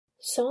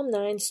Psalm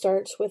 9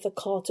 starts with a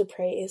call to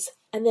praise,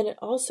 and then it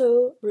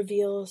also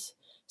reveals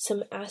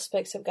some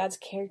aspects of God's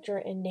character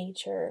and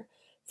nature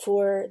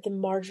for the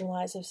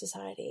marginalized of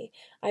society.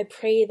 I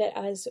pray that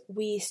as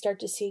we start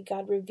to see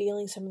God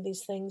revealing some of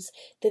these things,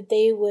 that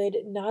they would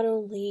not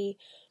only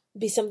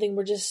be something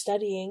we're just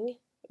studying,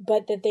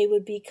 but that they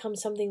would become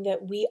something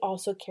that we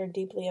also care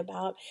deeply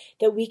about,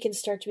 that we can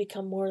start to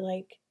become more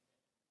like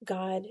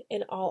God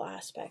in all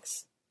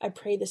aspects. I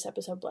pray this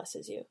episode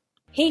blesses you.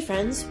 Hey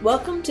friends,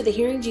 welcome to the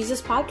Hearing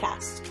Jesus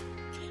podcast.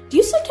 Do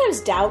you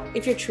sometimes doubt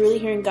if you're truly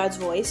hearing God's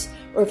voice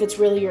or if it's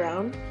really your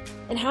own?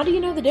 And how do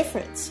you know the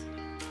difference?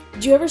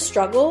 Do you ever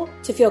struggle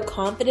to feel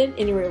confident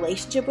in your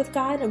relationship with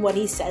God and what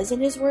He says in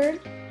His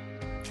Word?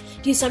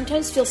 Do you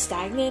sometimes feel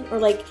stagnant or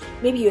like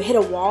maybe you hit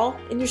a wall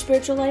in your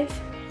spiritual life?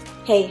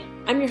 Hey,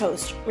 I'm your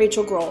host,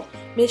 Rachel Grohl,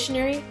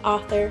 missionary,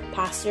 author,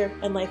 pastor,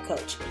 and life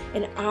coach,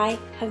 and I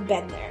have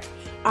been there.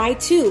 I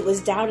too was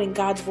doubting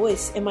God's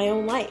voice in my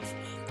own life.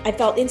 I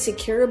felt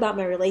insecure about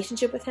my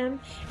relationship with Him,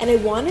 and I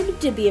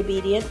wanted to be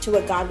obedient to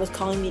what God was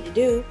calling me to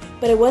do,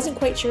 but I wasn't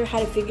quite sure how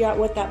to figure out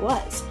what that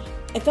was.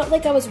 I felt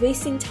like I was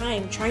wasting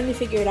time trying to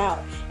figure it out,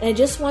 and I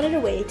just wanted a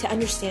way to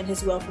understand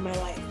His will for my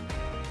life.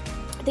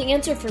 The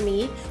answer for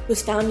me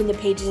was found in the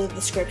pages of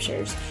the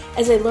Scriptures,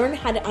 as I learned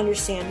how to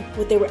understand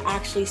what they were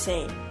actually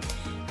saying.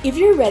 If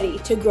you're ready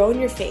to grow in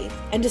your faith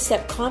and to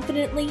step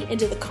confidently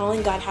into the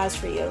calling God has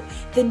for you,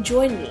 then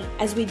join me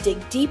as we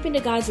dig deep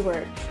into God's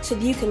Word so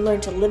that you can learn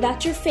to live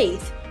out your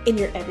faith in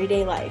your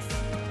everyday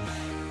life.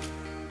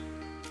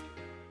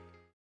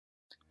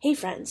 Hey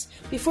friends,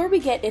 before we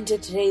get into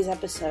today's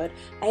episode,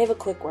 I have a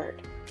quick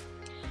word.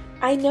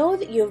 I know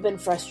that you have been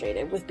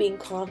frustrated with being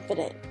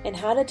confident in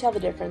how to tell the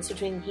difference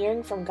between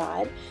hearing from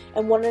God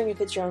and wondering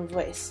if it's your own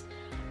voice.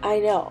 I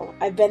know,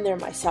 I've been there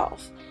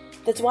myself.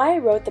 That's why I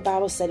wrote the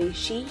Bible study,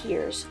 She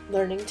Hears,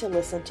 Learning to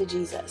Listen to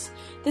Jesus.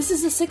 This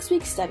is a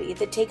 6-week study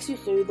that takes you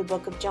through the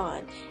book of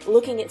John,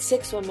 looking at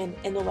 6 women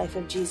in the life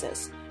of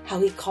Jesus, how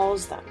He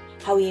calls them,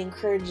 how He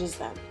encourages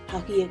them, how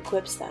He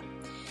equips them.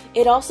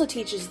 It also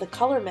teaches the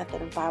color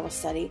method of Bible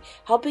study,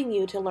 helping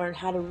you to learn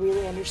how to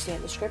really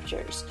understand the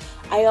Scriptures.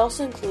 I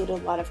also include a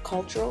lot of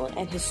cultural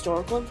and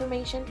historical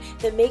information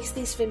that makes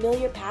these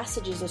familiar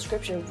passages of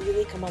Scripture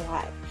really come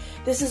alive.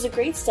 This is a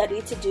great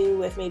study to do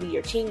with maybe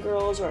your teen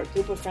girls or a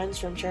group of friends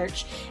from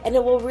church, and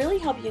it will really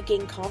help you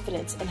gain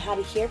confidence in how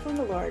to hear from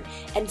the Lord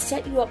and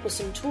set you up with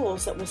some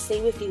tools that will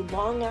stay with you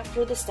long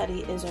after the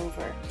study is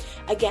over.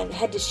 Again,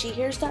 head to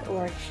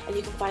shehears.org and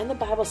you can find the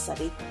Bible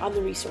study on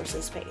the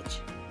resources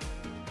page.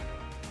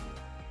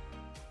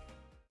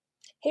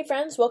 Hey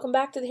friends, welcome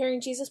back to the Hearing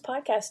Jesus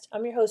podcast.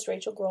 I'm your host,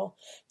 Rachel Grohl.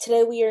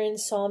 Today we are in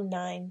Psalm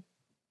 9.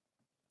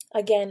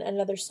 Again,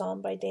 another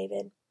psalm by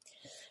David.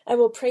 I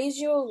will praise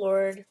you, O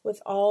Lord,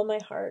 with all my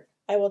heart.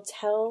 I will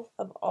tell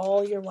of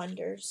all your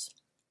wonders.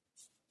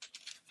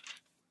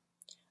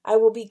 I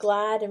will be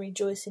glad and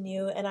rejoice in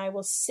you, and I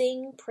will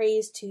sing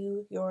praise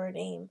to your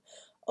name,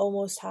 O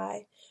Most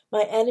High.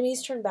 My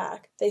enemies turn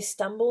back. They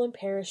stumble and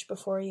perish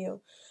before you.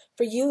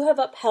 For you have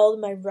upheld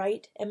my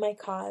right and my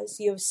cause.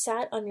 You have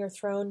sat on your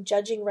throne,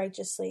 judging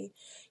righteously.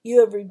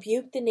 You have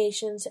rebuked the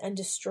nations and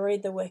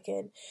destroyed the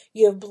wicked.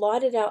 You have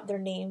blotted out their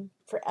name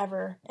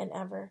forever and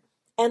ever.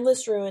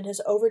 Endless ruin has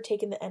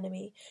overtaken the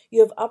enemy. You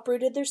have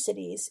uprooted their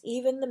cities.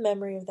 Even the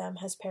memory of them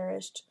has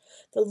perished.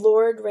 The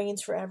Lord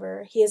reigns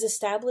forever. He has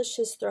established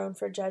His throne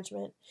for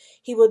judgment.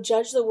 He will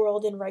judge the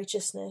world in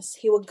righteousness.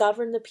 He will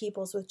govern the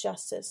peoples with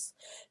justice.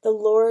 The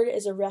Lord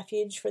is a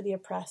refuge for the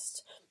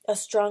oppressed, a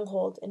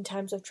stronghold in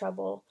times of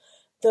trouble.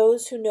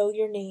 Those who know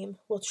your name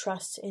will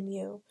trust in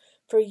you.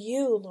 For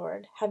you,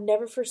 Lord, have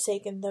never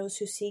forsaken those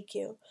who seek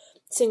you.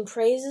 Sing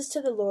praises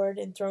to the Lord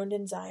enthroned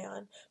in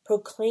Zion.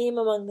 Proclaim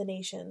among the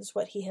nations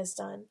what He has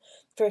done.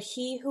 For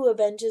He who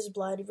avenges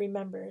blood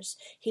remembers.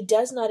 He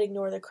does not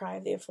ignore the cry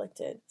of the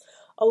afflicted.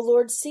 O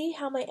Lord, see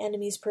how my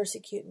enemies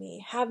persecute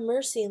me. Have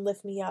mercy and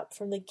lift me up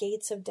from the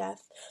gates of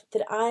death,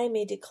 that I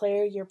may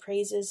declare your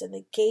praises in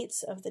the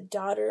gates of the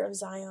daughter of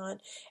Zion,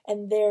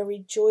 and there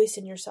rejoice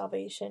in your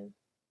salvation.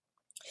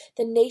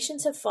 The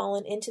nations have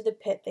fallen into the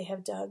pit they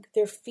have dug.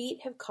 Their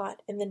feet have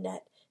caught in the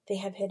net they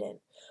have hidden.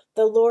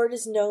 The Lord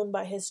is known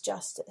by His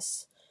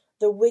justice.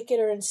 The wicked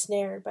are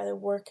ensnared by the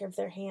work of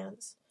their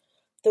hands.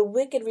 The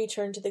wicked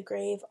return to the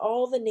grave,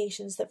 all the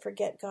nations that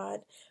forget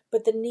God.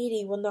 But the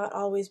needy will not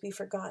always be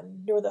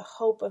forgotten, nor the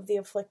hope of the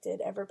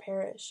afflicted ever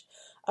perish.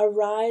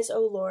 Arise, O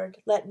Lord,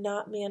 let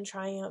not man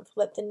triumph.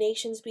 Let the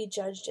nations be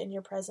judged in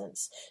your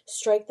presence.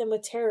 Strike them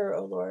with terror,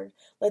 O Lord.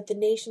 Let the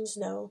nations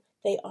know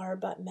they are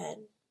but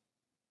men.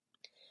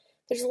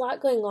 There's a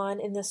lot going on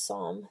in this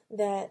psalm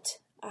that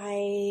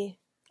I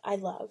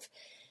love.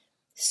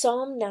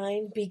 Psalm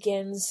 9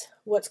 begins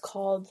what's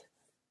called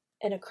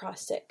an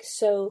acrostic.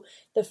 So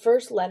the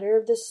first letter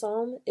of this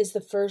psalm is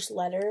the first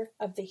letter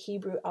of the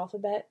Hebrew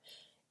alphabet,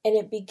 and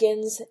it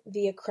begins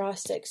the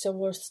acrostic. So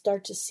we'll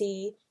start to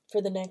see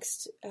for the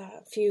next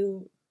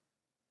few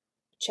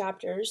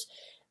chapters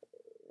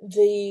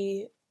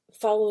the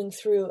following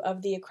through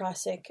of the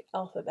acrostic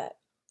alphabet.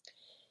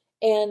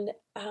 And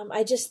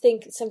I just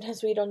think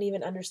sometimes we don't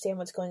even understand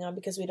what's going on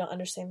because we don't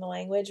understand the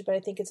language, but I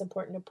think it's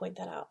important to point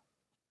that out.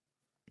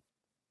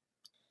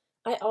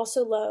 I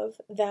also love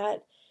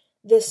that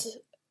this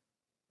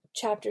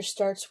chapter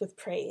starts with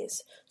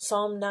praise.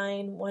 Psalm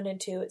 9, 1 and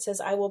 2, it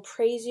says, I will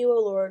praise you, O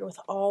Lord, with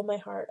all my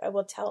heart. I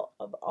will tell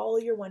of all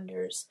your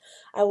wonders.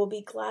 I will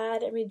be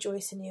glad and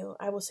rejoice in you.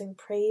 I will sing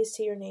praise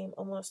to your name,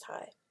 O Most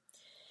High.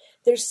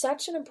 There's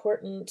such an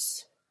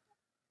importance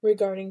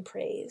regarding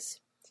praise.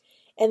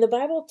 And the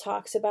Bible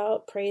talks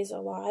about praise a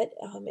lot.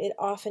 It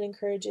often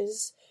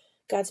encourages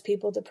God's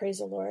people to praise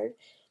the Lord.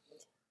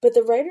 But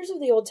the writers of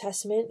the Old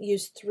Testament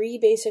use three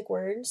basic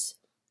words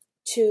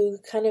to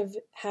kind of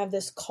have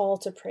this call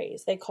to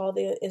praise. They call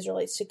the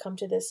Israelites to come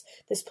to this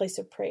place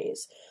of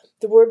praise.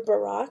 The word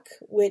barak,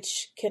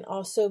 which can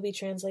also be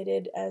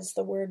translated as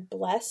the word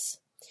bless.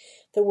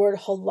 The word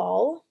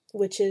halal,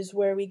 which is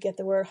where we get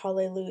the word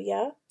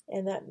hallelujah,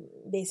 and that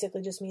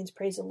basically just means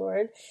praise the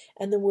Lord.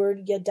 And the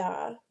word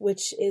yada,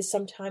 which is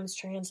sometimes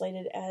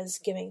translated as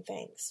giving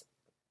thanks.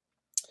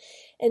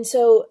 And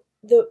so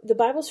the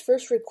Bible's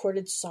first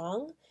recorded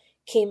song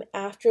came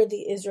after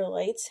the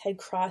Israelites had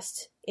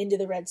crossed into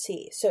the Red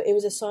Sea. So it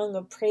was a song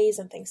of praise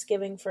and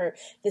thanksgiving for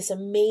this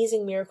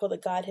amazing miracle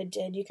that God had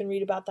did. You can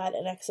read about that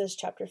in Exodus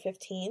chapter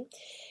 15.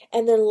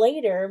 And then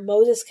later,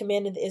 Moses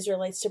commanded the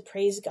Israelites to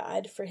praise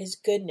God for his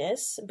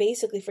goodness,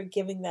 basically for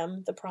giving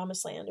them the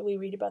promised land. We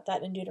read about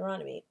that in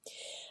Deuteronomy.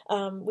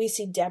 We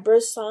see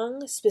Deborah's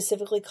song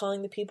specifically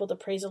calling the people to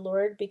praise the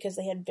Lord because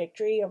they had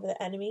victory over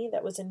the enemy.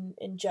 That was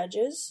in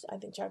Judges, I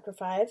think chapter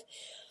 5.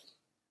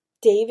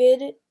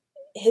 David,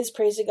 his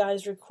praise to God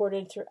is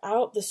recorded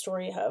throughout the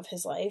story of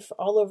his life,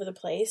 all over the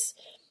place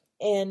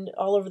and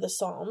all over the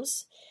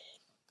Psalms.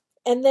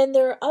 And then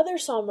there are other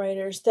psalm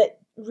writers that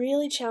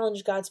really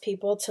challenge God's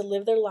people to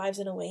live their lives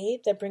in a way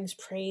that brings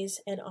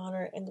praise and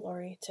honor and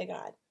glory to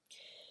God.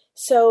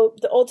 So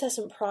the Old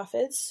Testament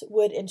prophets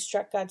would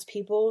instruct God's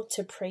people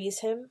to praise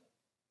him.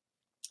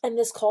 And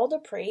this call to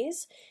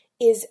praise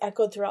is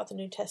echoed throughout the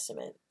New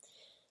Testament.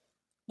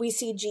 We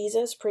see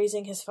Jesus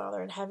praising his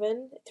Father in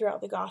heaven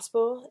throughout the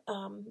gospel.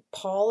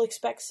 Paul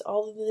expects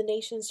all of the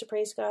nations to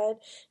praise God.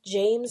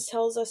 James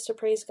tells us to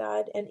praise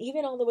God. And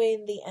even all the way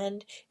in the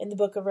end, in the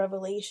book of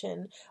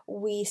Revelation,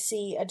 we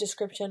see a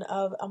description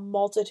of a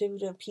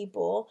multitude of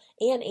people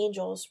and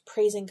angels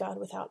praising God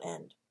without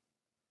end.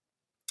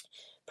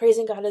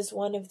 Praising God is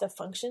one of the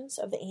functions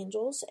of the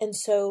angels. And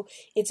so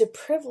it's a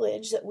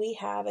privilege that we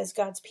have as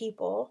God's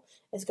people,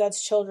 as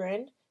God's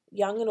children,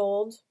 young and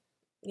old,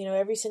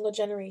 every single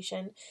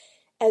generation,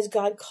 as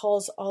God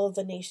calls all of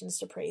the nations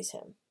to praise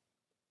him.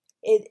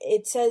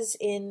 It says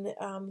in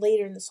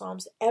later in the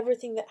Psalms,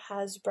 everything that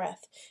has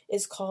breath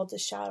is called to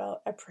shout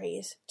out a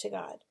praise to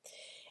God.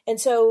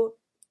 And so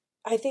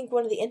I think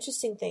one of the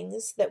interesting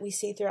things that we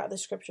see throughout the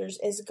scriptures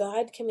is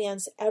God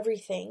commands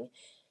everything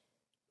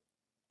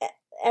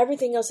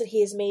else that he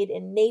has made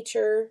in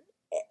nature,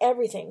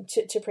 everything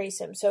to praise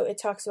him. So it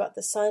talks about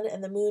the sun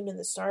and the moon and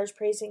the stars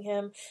praising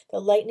him, the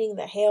lightning,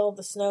 the hail,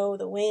 the snow,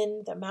 the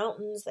wind, the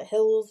mountains, the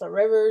hills, the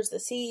rivers, the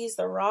seas,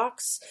 the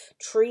rocks,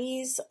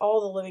 trees, all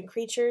the living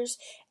creatures.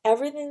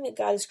 Everything that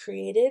God has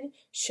created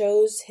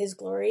shows his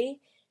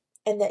glory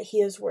and that he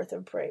is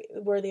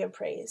worthy of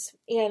praise.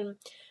 And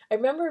I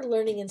remember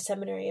learning in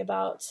seminary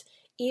about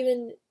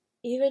even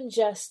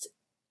just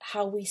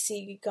how we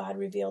see God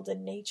revealed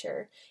in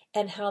nature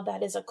and how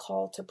that is a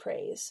call to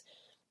praise.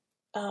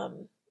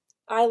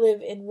 I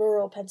live in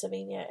rural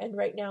Pennsylvania, and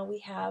right now we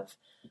have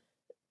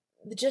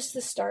just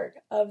the start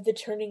of the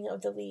turning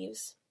of the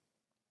leaves.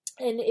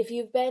 And if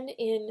you've been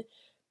in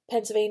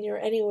Pennsylvania or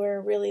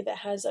anywhere really that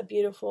has a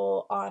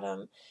beautiful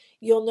autumn,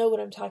 you'll know what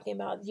I'm talking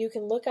about. You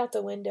can look out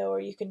the window or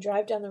you can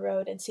drive down the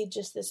road and see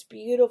just this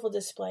beautiful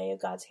display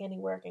of God's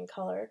handiwork and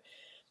color.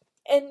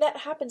 And that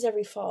happens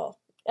every fall.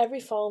 Every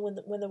fall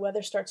when the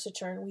weather starts to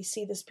turn, we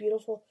see this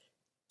beautiful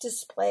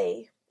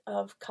display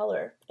of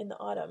color in the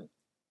autumn.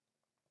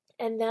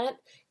 And that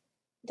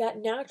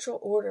natural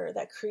order,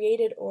 that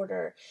created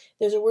order,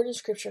 there's a word in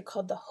scripture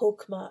called the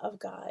chokmah of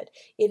God.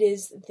 It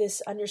is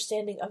this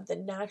understanding of the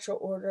natural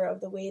order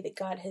of the way that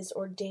God has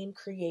ordained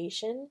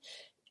creation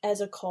as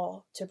a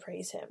call to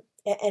praise him.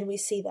 And we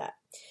see that.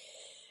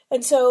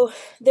 And so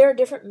there are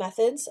different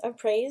methods of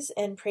praise,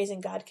 and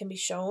praising God can be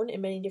shown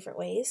in many different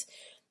ways.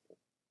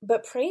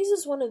 But praise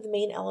is one of the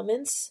main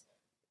elements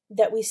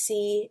that we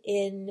see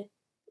in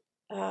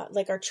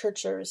like our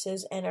church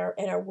services and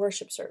our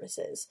worship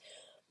services.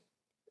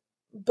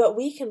 But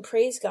we can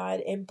praise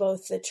God in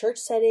both the church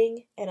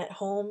setting and at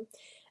home.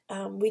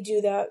 We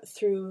do that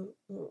through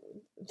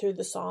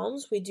the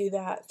Psalms. We do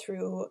that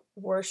through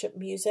worship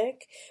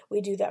music. We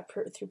do that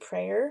through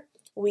prayer.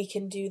 We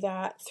can do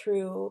that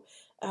through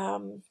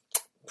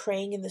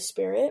praying in the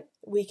Spirit.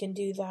 We can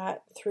do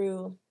that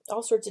through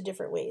all sorts of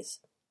different ways.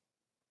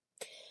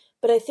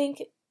 But I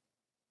think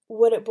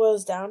what it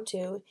boils down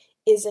to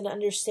is an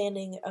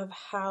understanding of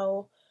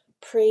how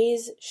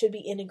praise should be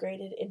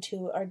integrated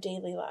into our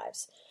daily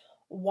lives.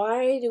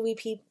 Why do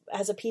we,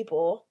 as a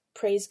people,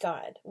 praise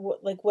God?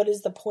 What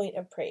is the point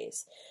of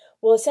praise?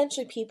 Well,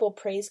 essentially people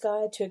praise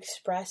God to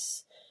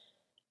express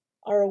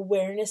our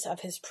awareness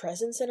of his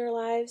presence in our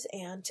lives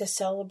and to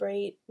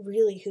celebrate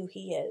really who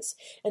he is.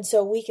 And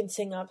so we can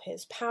sing of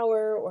his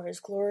power or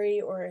his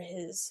glory or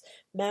his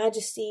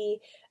majesty.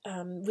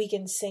 We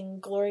can sing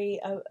glory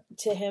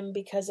to him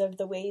because of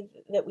the way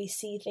that we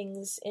see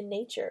things in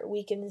nature.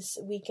 We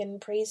can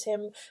praise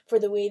him for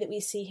the way that we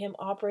see him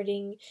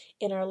operating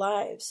in our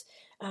lives,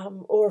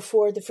 or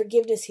for the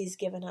forgiveness he's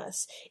given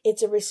us.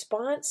 It's a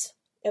response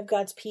of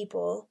God's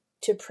people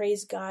to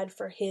praise God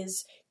for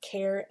his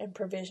care and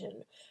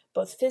provision,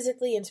 both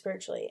physically and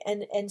spiritually.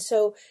 And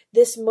so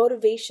this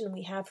motivation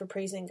we have for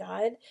praising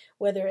God,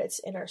 whether it's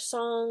in our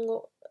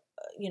song,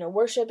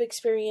 worship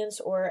experience,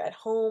 or at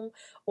home,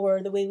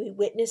 or the way we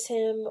witness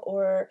him,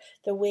 or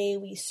the way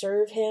we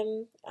serve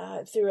him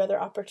through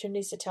other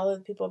opportunities to tell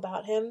other people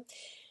about him,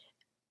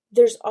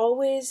 there's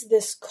always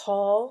this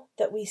call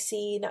that we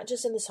see, not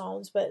just in the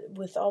Psalms, but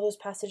with all those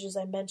passages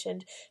I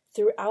mentioned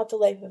throughout the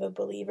life of a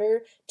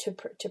believer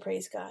to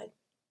praise God.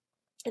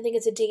 I think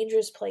it's a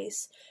dangerous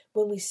place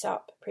when we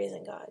stop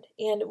praising God.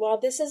 And while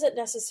this isn't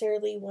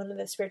necessarily one of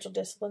the spiritual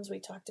disciplines we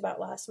talked about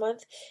last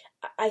month,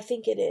 I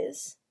think it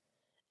is.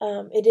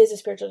 It is a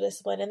spiritual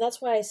discipline. And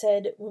that's why I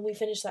said, when we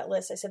finished that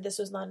list, I said this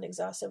was not an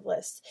exhaustive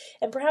list.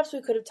 And perhaps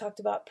we could have talked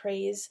about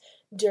praise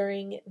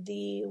during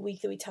the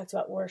week that we talked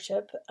about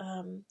worship.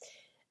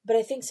 But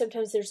I think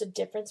sometimes there's a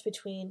difference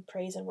between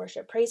praise and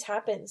worship. Praise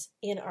happens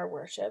in our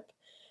worship,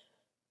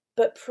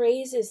 but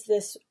praise is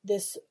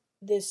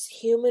this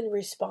human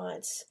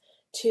response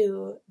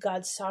to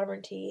God's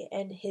sovereignty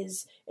and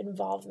his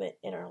involvement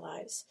in our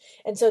lives.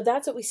 And so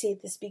that's what we see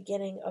at this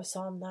beginning of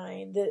Psalm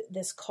 9,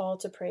 this call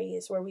to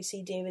praise, where we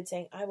see David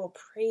saying, I will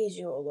praise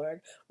you, O Lord,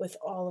 with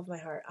all of my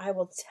heart. I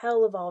will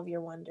tell of all of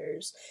your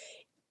wonders.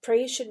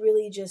 Praise should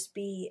really just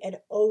be an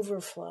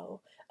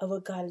overflow of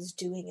what God is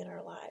doing in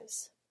our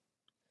lives.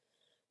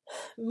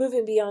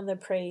 Moving beyond the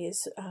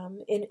praise,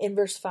 in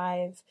verse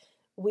 5,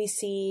 we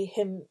see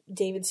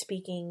David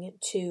speaking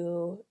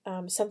to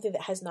something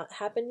that has not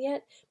happened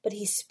yet, but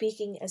he's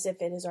speaking as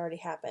if it has already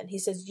happened. He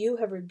says, you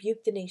have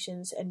rebuked the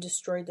nations and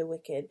destroyed the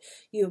wicked.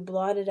 You have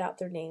blotted out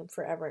their name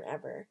forever and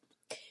ever.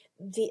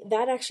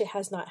 That actually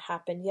has not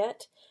happened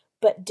yet,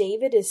 but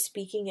David is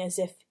speaking as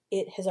if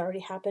it has already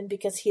happened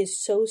because he is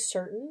so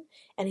certain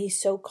and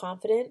he's so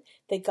confident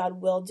that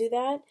God will do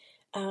that,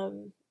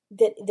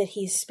 that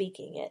he's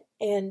speaking it.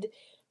 And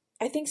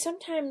I think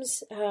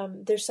sometimes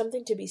there's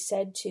something to be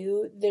said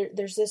too.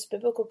 There's this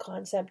biblical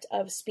concept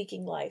of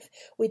speaking life.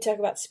 We talk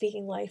about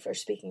speaking life or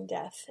speaking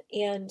death.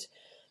 And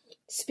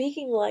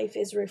speaking life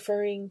is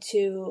referring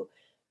to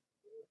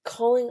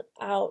calling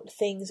out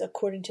things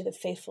according to the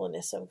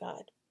faithfulness of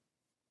God.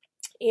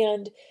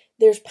 And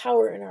there's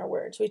power in our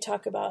words. We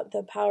talk about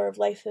the power of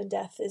life and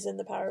death is in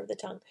the power of the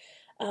tongue.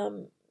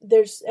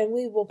 And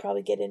we will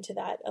probably get into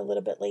that a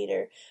little bit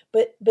later,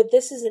 but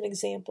this is an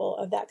example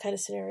of that kind of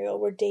scenario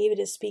where David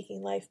is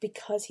speaking life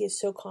because he is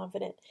so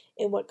confident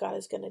in what God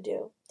is going to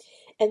do.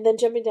 And then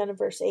jumping down to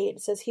verse 8,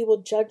 it says, he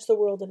will judge the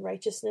world in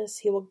righteousness.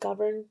 He will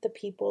govern the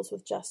peoples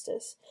with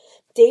justice.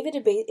 David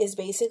is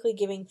basically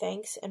giving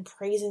thanks and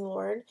praising the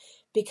Lord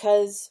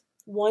because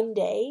one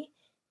day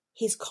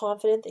he's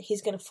confident that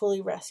he's going to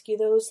fully rescue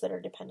those that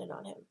are dependent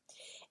on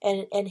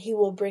him. And he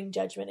will bring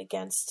judgment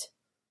against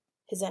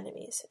his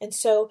enemies. And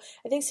so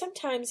I think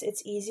sometimes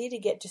it's easy to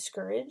get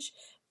discouraged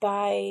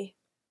by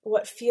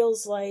what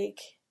feels like,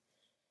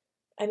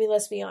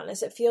 let's be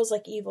honest, it feels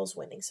like evil's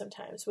winning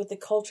sometimes with the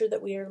culture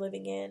that we are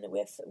living in,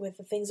 with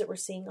the things that we're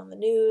seeing on the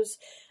news.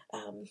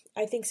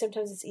 I think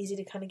sometimes it's easy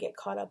to kind of get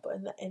caught up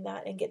in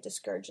that and get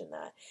discouraged in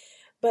that.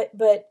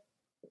 But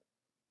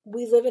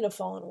we live in a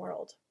fallen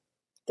world.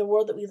 The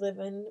world that we live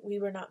in, we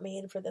were not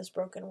made for this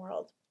broken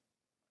world.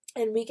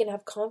 And we can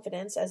have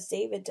confidence, as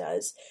David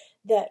does,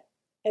 that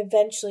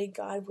eventually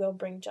God will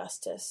bring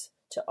justice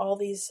to all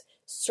these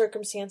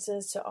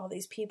circumstances, to all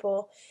these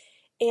people.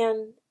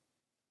 And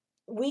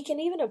we can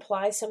even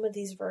apply some of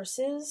these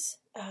verses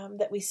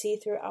that we see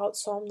throughout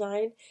Psalm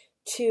 9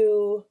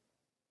 to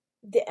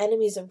the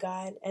enemies of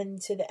God and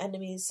to the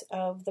enemies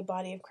of the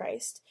body of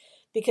Christ.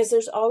 Because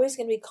there's always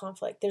going to be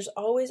conflict. There's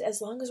always,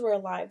 as long as we're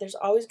alive, there's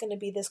always going to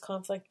be this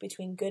conflict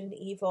between good and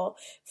evil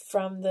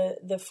from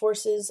the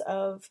forces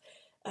of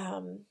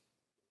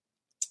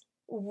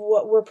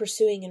what we're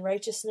pursuing in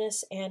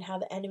righteousness and how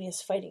the enemy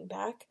is fighting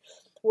back.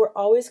 We're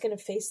always going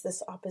to face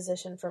this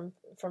opposition from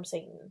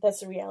Satan.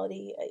 That's the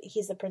reality.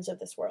 He's the prince of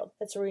this world.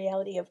 That's the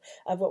reality of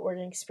what we're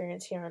going to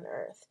experience here on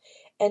earth.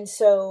 And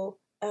so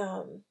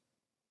the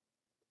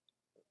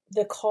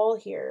call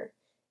here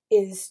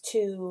is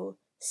to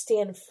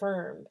stand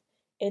firm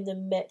in the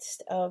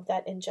midst of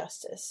that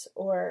injustice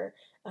or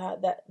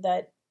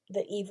that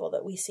the evil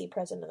that we see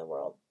present in the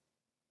world.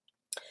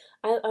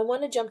 I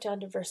want to jump down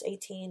to verse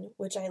 18,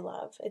 which I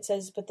love. It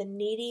says, but the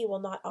needy will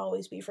not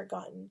always be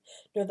forgotten,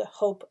 nor the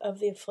hope of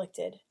the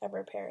afflicted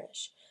ever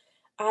perish.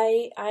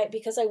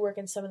 Because I work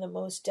in some of the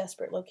most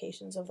desperate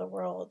locations of the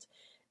world,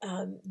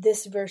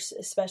 this verse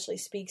especially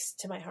speaks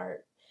to my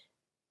heart.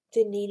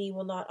 the needy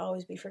will not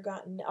always be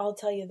forgotten. I'll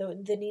tell you,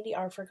 the needy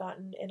are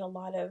forgotten in a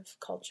lot of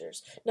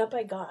cultures, not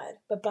by God,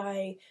 but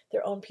by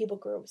their own people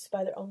groups,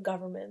 by their own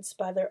governments,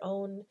 by their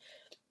own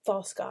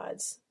false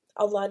gods.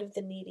 A lot of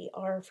the needy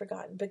are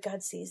forgotten, but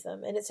God sees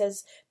them. And it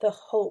says their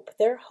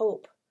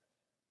hope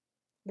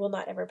will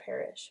not ever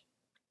perish.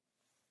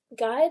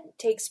 God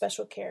takes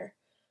special care,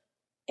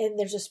 and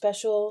there's a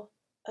special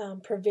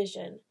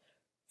provision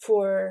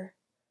for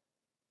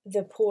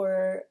the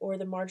poor or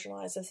the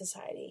marginalized of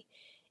society.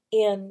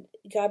 And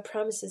God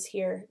promises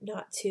here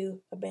not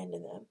to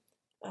abandon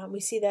them. We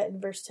see that in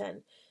verse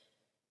 10.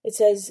 It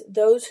says,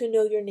 "Those who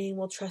know your name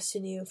will trust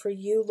in you, for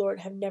you, Lord,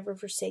 have never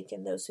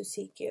forsaken those who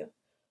seek you."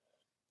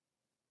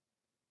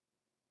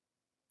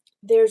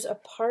 There's a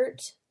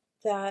part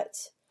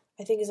that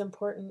I think is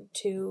important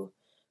to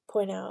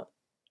point out,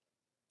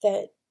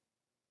 that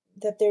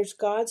there's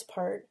God's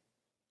part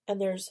and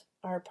there's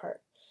our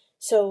part.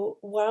 So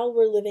while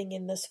we're living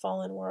in this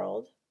fallen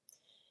world,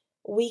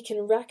 we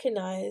can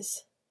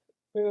recognize,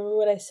 remember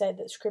what I said,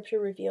 that Scripture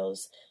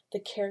reveals the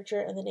character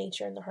and the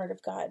nature and the heart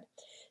of God.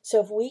 So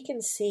if we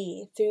can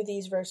see through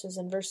these verses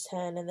in verse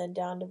 10 and then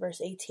down to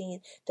verse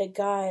 18 that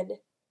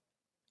God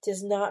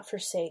does not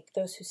forsake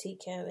those who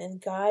seek him, and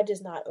God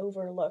does not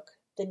overlook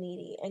the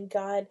needy, and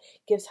God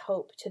gives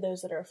hope to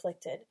those that are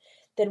afflicted,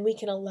 then we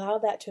can allow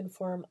that to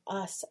inform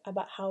us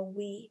about how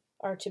we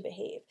are to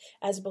behave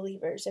as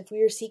believers. If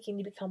we are seeking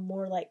to become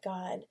more like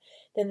God,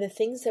 then the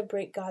things that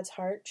break God's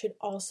heart should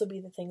also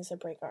be the things that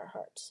break our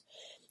hearts.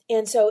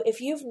 And so if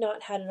you've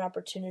not had an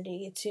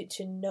opportunity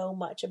to know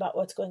much about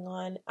what's going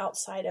on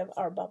outside of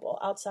our bubble,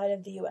 outside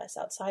of the U.S.,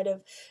 outside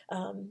of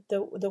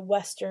the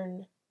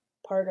Western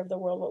part of the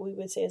world, what we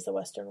would say is the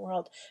Western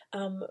world,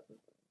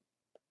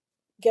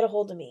 get a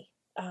hold of me.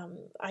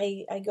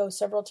 I go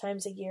several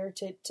times a year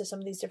to some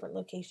of these different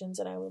locations,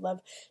 and I would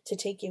love to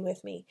take you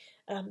with me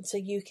so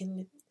you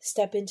can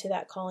step into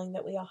that calling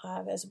that we all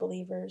have as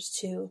believers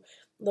to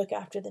look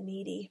after the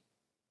needy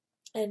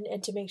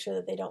and to make sure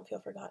that they don't feel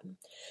forgotten.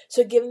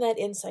 So given that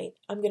insight,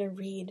 I'm going to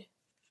read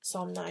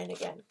Psalm 9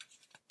 again.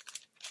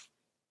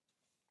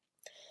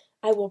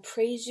 "I will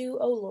praise you,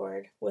 O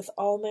Lord, with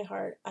all my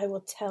heart. I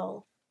will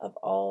tell of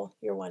all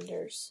your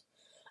wonders.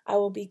 I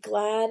will be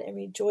glad and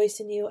rejoice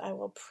in you. I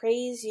will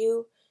praise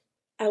you.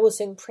 I will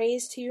sing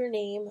praise to your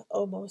name,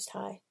 O Most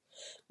High.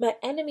 My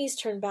enemies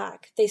turn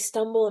back. They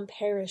stumble and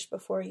perish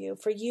before you,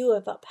 for you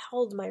have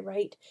upheld my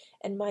right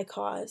and my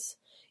cause.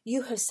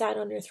 You have sat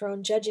on your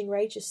throne, judging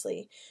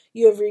righteously.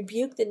 You have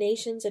rebuked the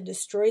nations and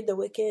destroyed the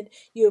wicked.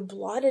 You have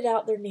blotted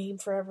out their name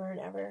forever and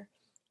ever.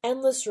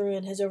 Endless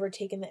ruin has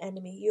overtaken the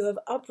enemy. You have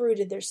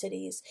uprooted their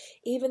cities.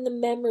 Even the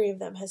memory of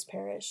them has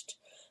perished.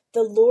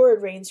 The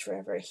Lord reigns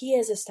forever. He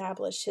has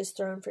established his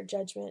throne for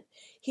judgment.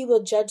 He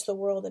will judge the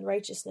world in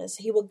righteousness.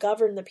 He will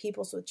govern the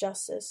peoples with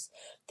justice.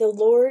 The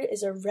Lord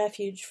is a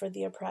refuge for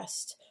the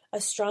oppressed, a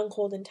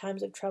stronghold in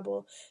times of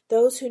trouble.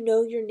 Those who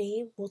know your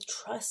name will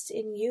trust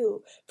in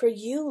you, for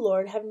you,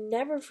 Lord, have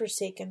never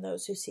forsaken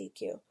those who seek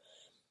you.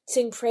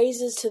 Sing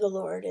praises to the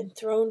Lord,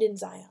 enthroned in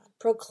Zion.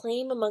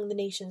 Proclaim among the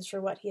nations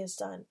for what he has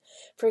done.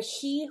 For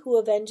he who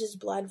avenges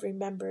blood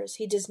remembers.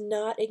 He does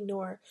not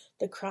ignore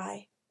the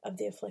cry of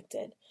the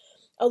afflicted.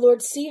 O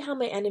Lord, see how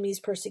my enemies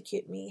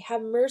persecute me.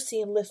 Have mercy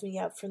and lift me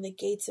up from the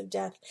gates of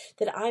death,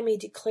 that I may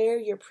declare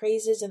your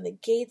praises in the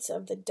gates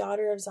of the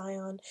daughter of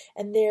Zion,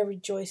 and there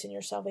rejoice in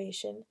your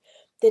salvation.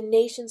 The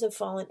nations have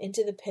fallen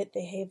into the pit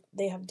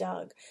they have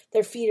dug.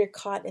 Their feet are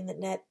caught in the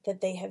net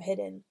that they have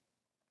hidden.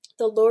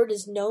 The Lord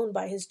is known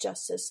by his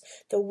justice.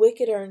 The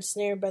wicked are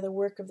ensnared by the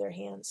work of their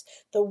hands.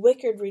 The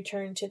wicked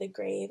return to the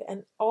grave,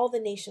 and all the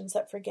nations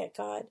that forget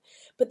God.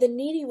 But the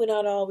needy will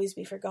not always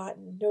be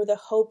forgotten, nor the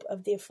hope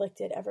of the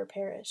afflicted ever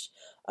perish.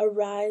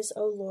 Arise,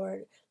 O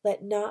Lord,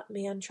 let not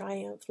man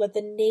triumph. Let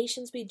the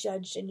nations be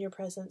judged in your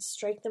presence.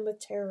 Strike them with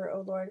terror,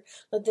 O Lord.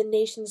 Let the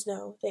nations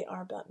know they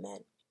are but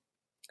men.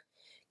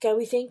 God,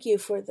 we thank you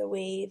for the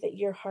way that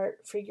your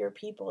heart for your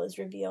people is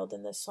revealed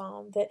in this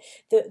psalm, that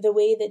the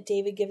way that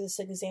David gives us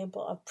an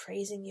example of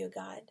praising you,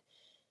 God,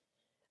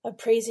 of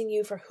praising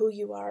you for who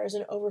you are as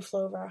an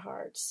overflow of our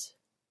hearts,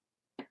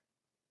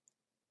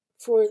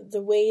 for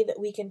the way that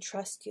we can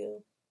trust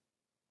you,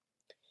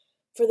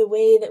 for the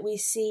way that we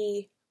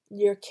see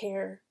your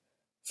care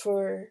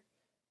for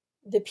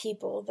the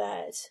people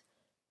that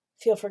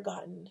feel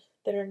forgotten,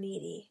 that are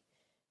needy,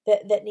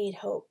 that need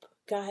hope.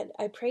 God,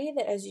 I pray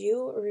that as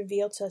you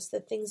reveal to us the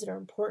things that are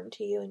important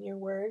to you in your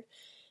word,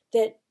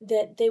 that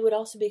they would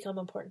also become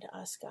important to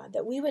us, God,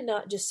 that we would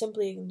not just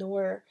simply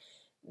ignore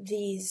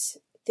these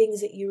things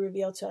that you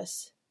reveal to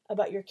us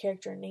about your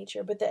character and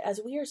nature, but that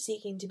as we are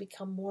seeking to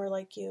become more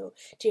like you,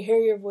 to hear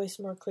your voice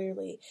more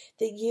clearly,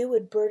 that you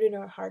would burden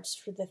our hearts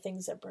for the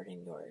things that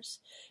burden yours.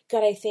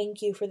 God, I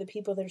thank you for the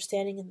people that are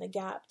standing in the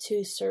gap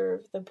to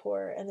serve the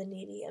poor and the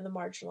needy and the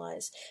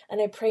marginalized. And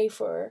I pray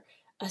for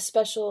a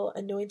special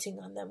anointing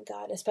on them,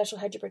 God, a special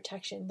hedge of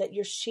protection, that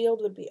your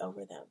shield would be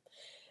over them.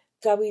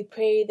 God, we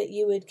pray that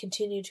you would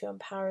continue to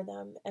empower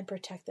them and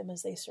protect them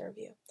as they serve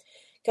you.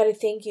 God, I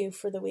thank you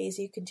for the ways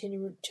you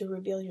continue to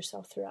reveal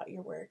yourself throughout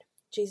your word.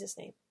 In Jesus'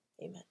 name.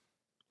 Amen.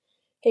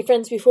 Hey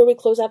friends, before we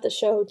close out the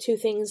show, 2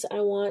 things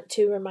I want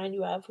to remind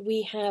you of.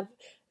 We have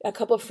a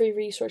couple free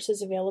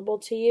resources available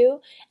to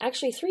you.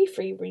 Actually, 3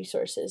 free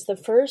resources. The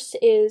first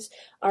is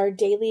our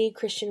daily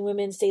Christian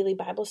Women's Daily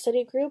Bible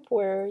Study group,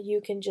 where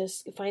you can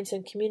just find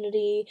some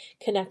community,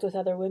 connect with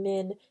other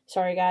women.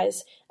 Sorry,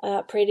 guys.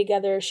 Pray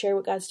together, share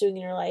what God's doing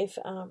in your life.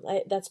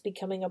 That's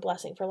becoming a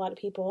blessing for a lot of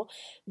people.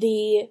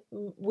 The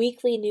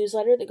weekly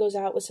newsletter that goes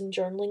out with some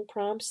journaling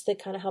prompts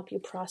that kind of help you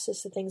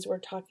process the things we're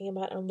talking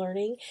about and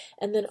learning.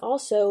 And then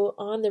also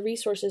on the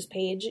resources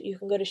page, you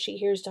can go to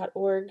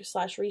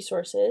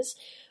shehears.org/resources,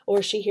 or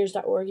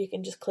shehears.org. You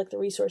can just click the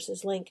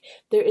resources link.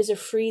 There is a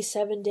free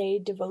 7-day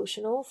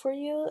devotional for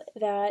you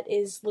that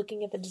is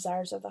looking at the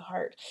desires of the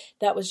heart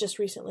that was just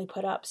recently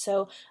put up.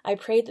 So I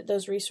pray that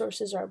those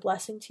resources are a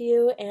blessing to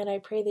you, and I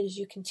pray that as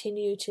you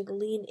continue to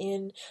lean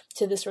in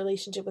to this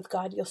relationship with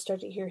God, you'll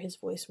start to hear his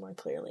voice more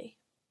clearly.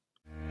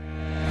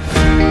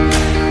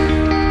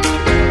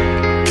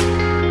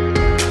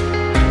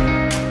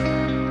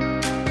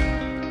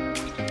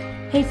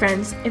 Hey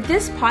friends, if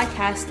this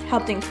podcast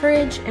helped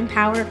encourage,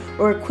 empower,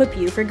 or equip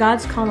you for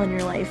God's call in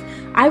your life,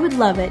 I would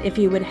love it if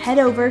you would head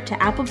over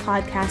to Apple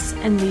Podcasts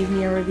and leave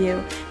me a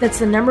review. That's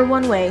the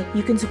 #1 way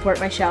you can support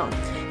my show.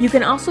 You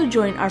can also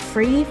join our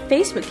free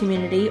Facebook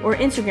community or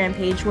Instagram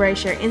page where I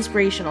share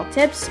inspirational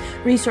tips,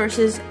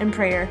 resources, and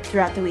prayer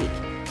throughout the week.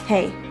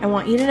 Hey, I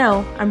want you to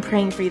know I'm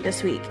praying for you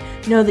this week.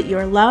 Know that you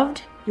are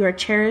loved, you are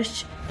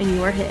cherished, and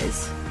you are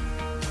his.